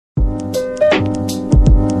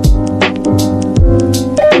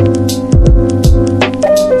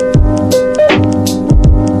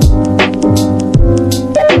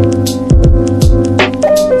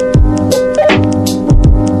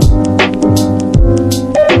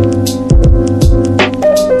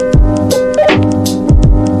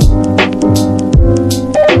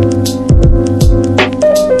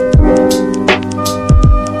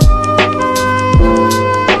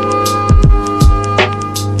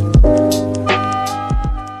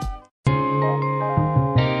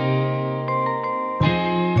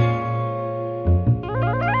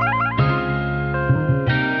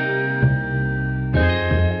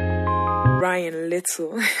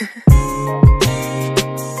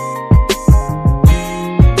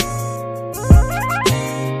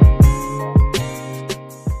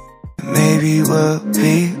baby, we'll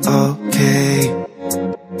be okay.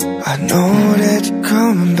 I know that you're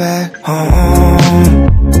coming back home.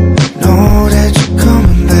 Know that you're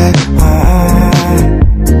coming back home.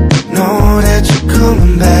 Know that you're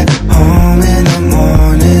coming back home in the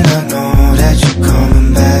morning. I know that you're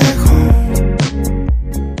coming back home.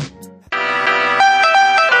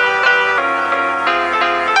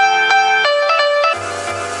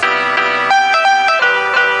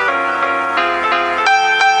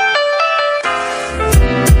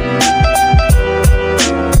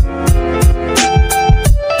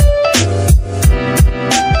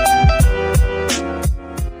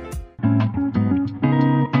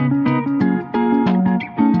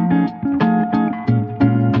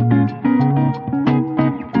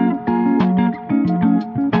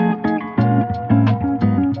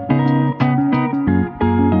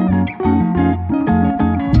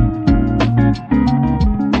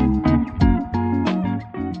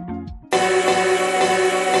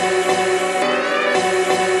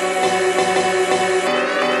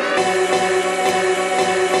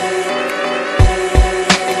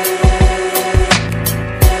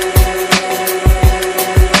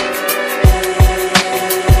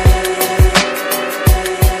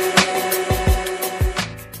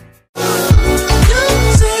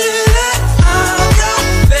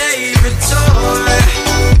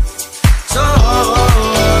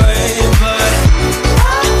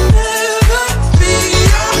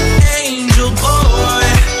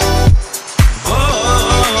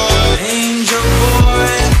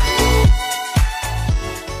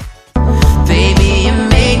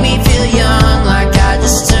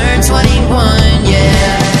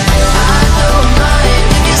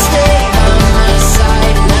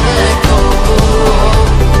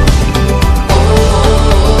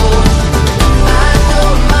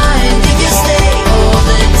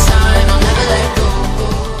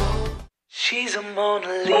 She's a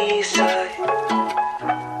Mona Lisa.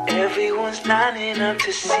 Everyone's lining up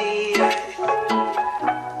to see her.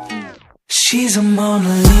 She's a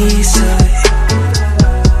Mona Lisa.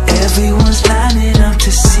 Everyone's lining up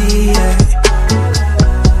to see her.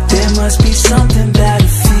 There must be something about her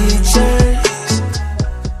features.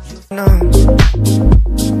 No.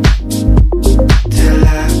 Till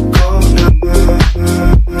I go numb.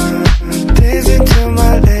 Dancing till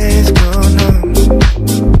my legs go numb.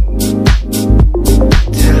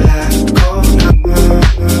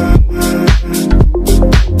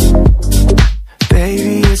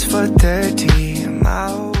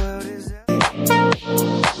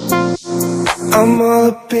 I'm all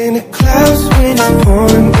up in the clouds when it's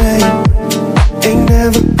pouring rain. Ain't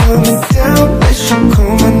never coming down unless you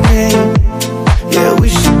call my name. Yeah, we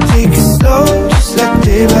should take it slow, just like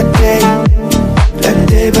day by day. Like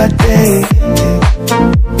day by day.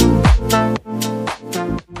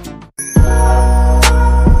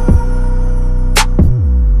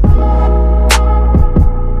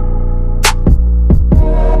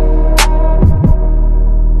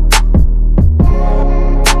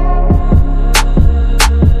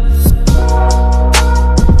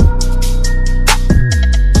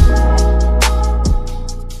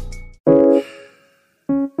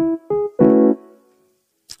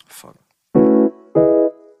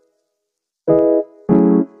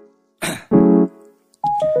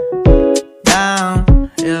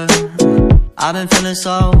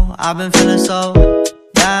 I've been feeling so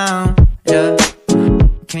down, yeah.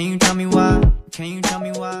 Can you tell me why? Can you tell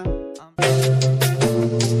me why?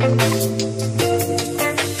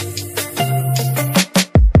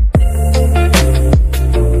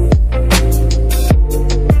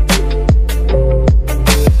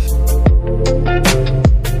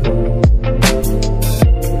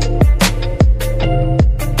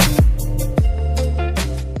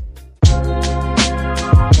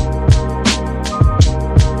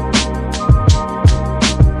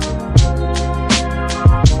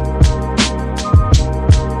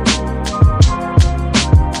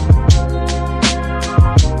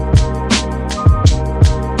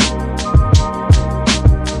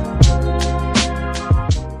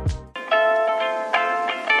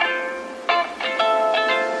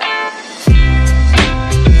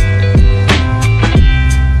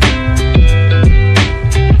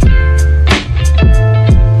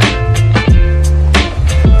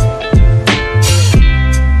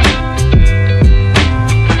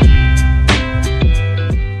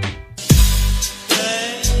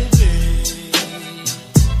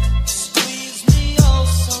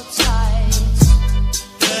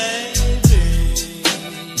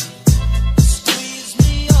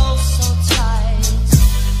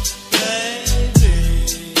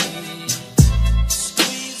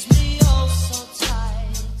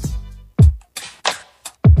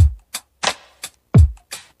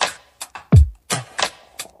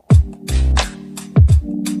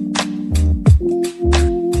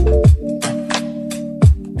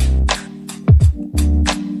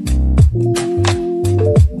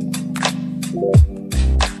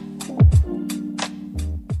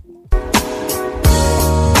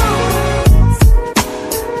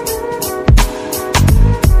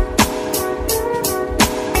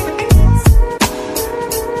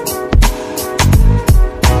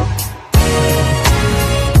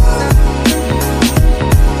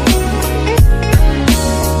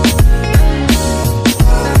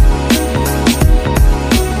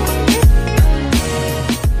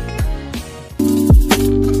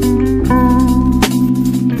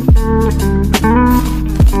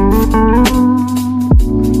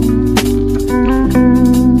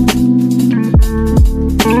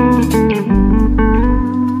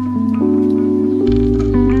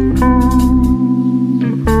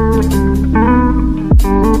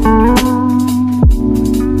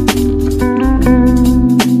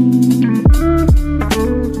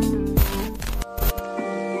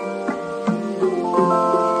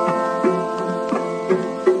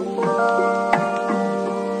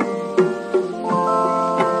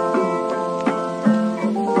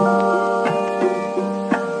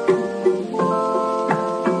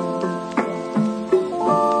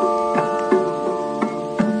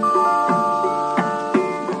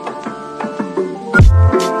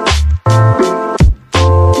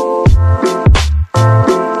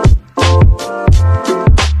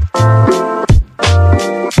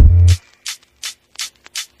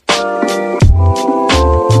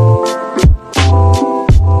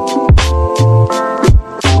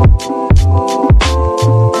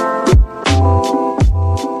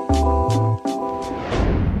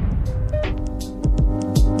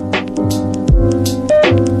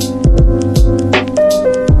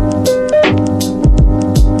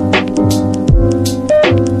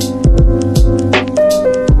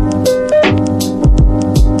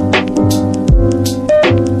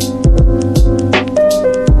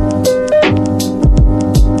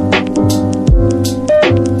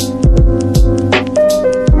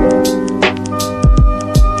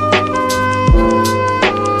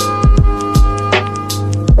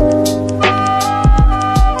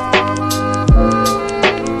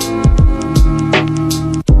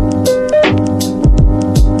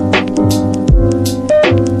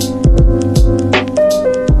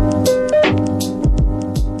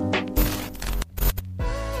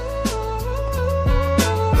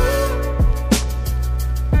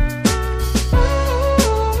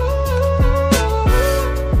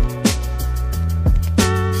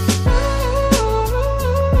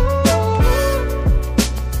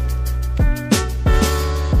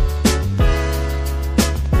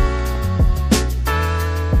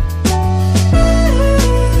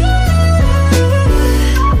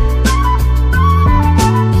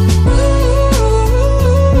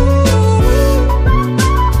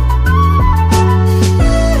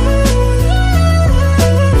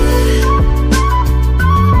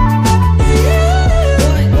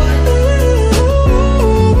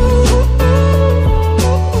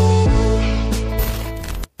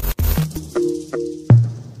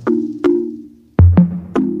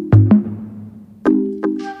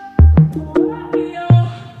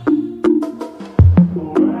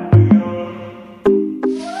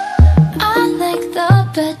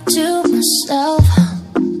 bed to myself.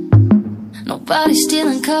 Nobody's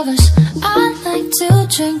stealing covers. I like to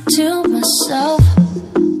drink to myself.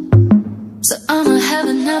 So I'ma have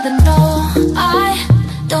another no. I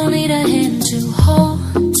don't need a hand to hold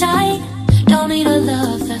tight. Don't need a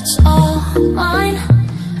love that's all mine.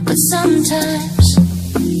 But sometimes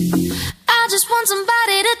I just want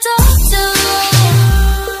somebody to talk to,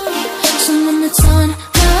 someone that's on my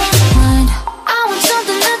mind. I want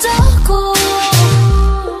something that's all cool,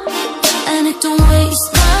 and it don't waste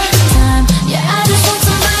my time. Yeah, I just want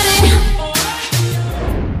somebody.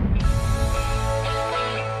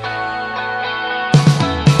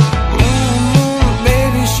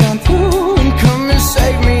 Baby shampoo, and come and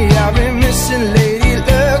save me. I've been missing lady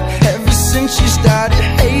luck ever since she started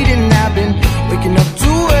hating. I've been waking up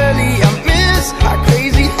too early. I miss our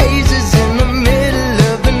crazy hazes in the middle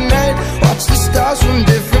of the night. Watch the stars from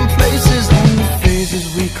different places. On the phases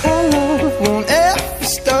we call love won't ever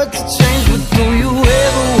start to change. But do you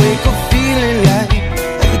ever wake up feeling like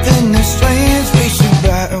everything is strange? We should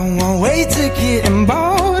buy a one-way ticket and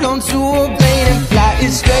board onto a plane and fly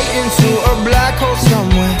it straight into a black hole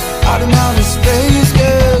somewhere out in outer space,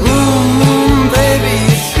 girl. Baby,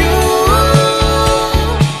 it's you.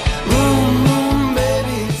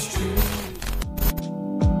 Baby, it's true.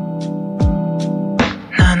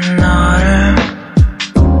 난 너를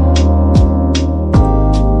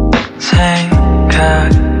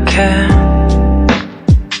생각해.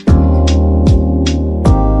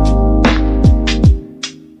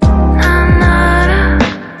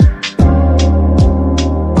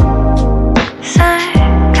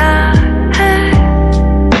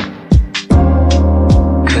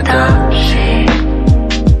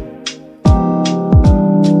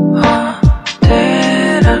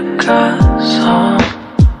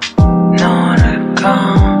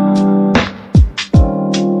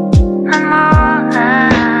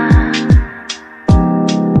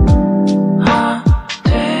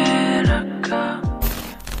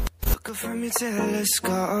 From your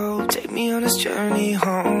telescope, take me on this journey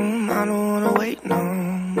home. I don't wanna wait no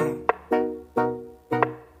more.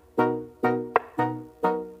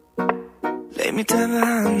 Lay me down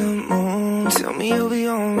behind the moon. Tell me you'll be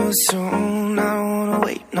on real soon. I don't wanna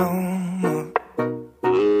wait no more.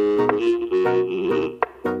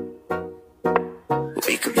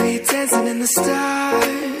 We could be dancing in the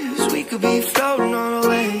stars. We could be floating on the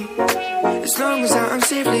way. As long as I'm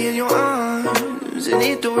safely in your arms, and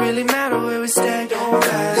it don't really matter where we stay.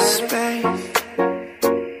 Cause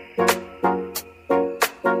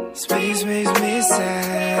space makes me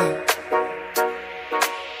sad.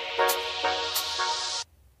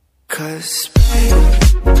 Cause space